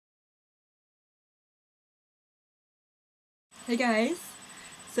Hey guys!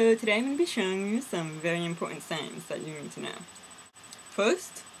 So today I'm going to be showing you some very important signs that you need to know.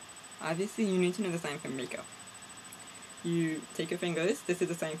 First, obviously you need to know the sign for makeup. You take your fingers, this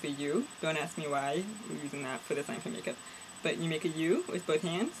is a sign for you. Don't ask me why we're using that for the sign for makeup. But you make a U with both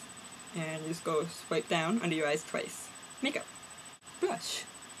hands, and you just go swipe down under your eyes twice. Makeup. Blush.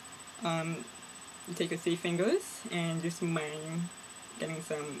 You take your 3 fingers and just mind getting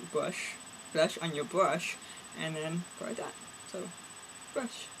some blush on your brush, and then go like that. So,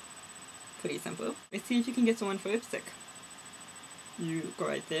 brush. Pretty simple. Let's see if you can get someone for lipstick. You go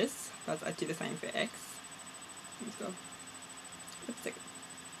like this. That's actually the sign for X. Let's go. Lipstick.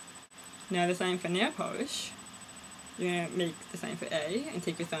 Now the sign for nail polish. You're going to make the sign for A and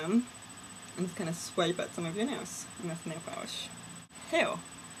take your thumb and just kind of swipe at some of your nails. And that's nail polish. Hair.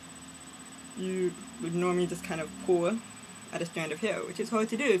 You would normally just kind of pull at a strand of hair, which is hard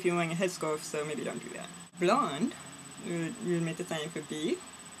to do if you're wearing a headscarf, so maybe don't do that. Blonde. You would make the sign for B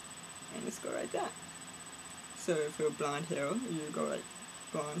and just go like that. So for blonde hair, you go like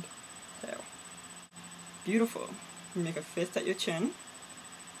blonde hair. Beautiful. You make a fist at your chin,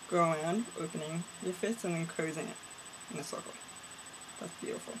 go around opening your fist and then closing it in a circle. That's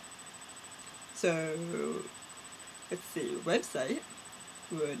beautiful. So let's see, website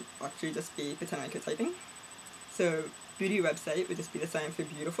would actually just be pretend like you're typing. So beauty website would just be the sign for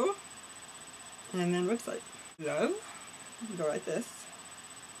beautiful, and then website. Love, go like this.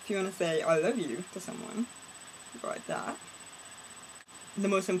 If you want to say I love you to someone, go like that. The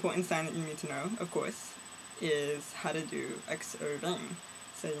most important sign that you need to know, of course, is how to do xoVain.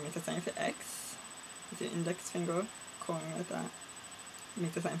 So you make the sign for X with your index finger curling like that. You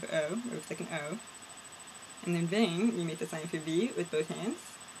make the sign for O with like an O. And then vain, you make the sign for V with both hands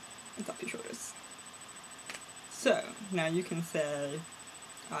and top your shoulders. So now you can say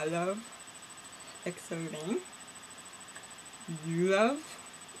I love xoVain, you love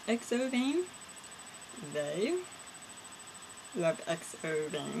xoVain, they love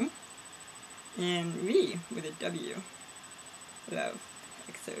xoVain, and we, with a W, love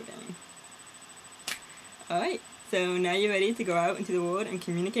xoVain. Alright, so now you're ready to go out into the world and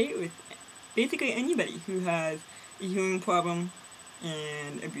communicate with basically anybody who has a hearing problem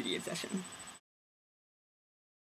and a beauty obsession.